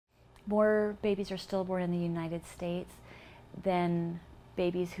more babies are stillborn in the United States than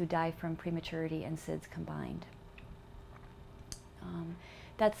babies who die from prematurity and SIDS combined.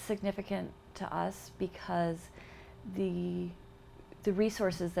 That's significant to us because the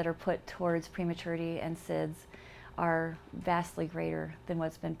resources that are put towards prematurity and SIDS are vastly greater than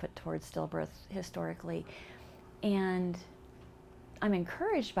what's been put towards stillbirth historically. And I'm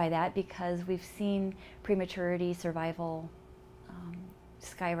encouraged by that because we've seen prematurity survival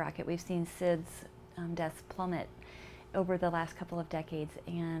skyrocket. We've seen SIDS deaths plummet over the last couple of decades,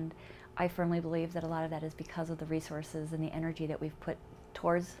 and I firmly believe that a lot of that is because of the resources and the energy that we've put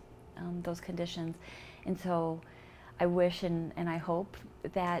towards those conditions. And so I wish and I hope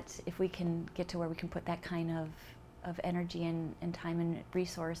that if we can get to where we can put that kind of energy and time and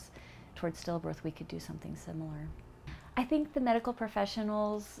resource towards stillbirth, we could do something similar. I think the medical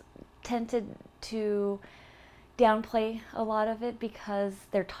professionals tend to downplay a lot of it because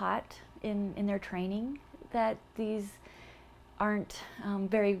they're taught in their training that these aren't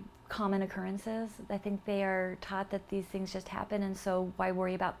very common occurrences. I think they are taught that these things just happen, and so why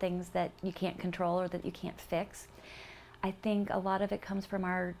worry about things that you can't control or that you can't fix? I think a lot of it comes from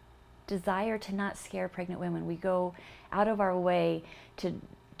our desire to not scare pregnant women. We go out of our way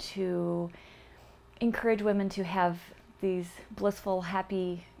to encourage women to have these blissful,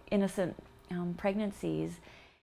 happy, innocent pregnancies,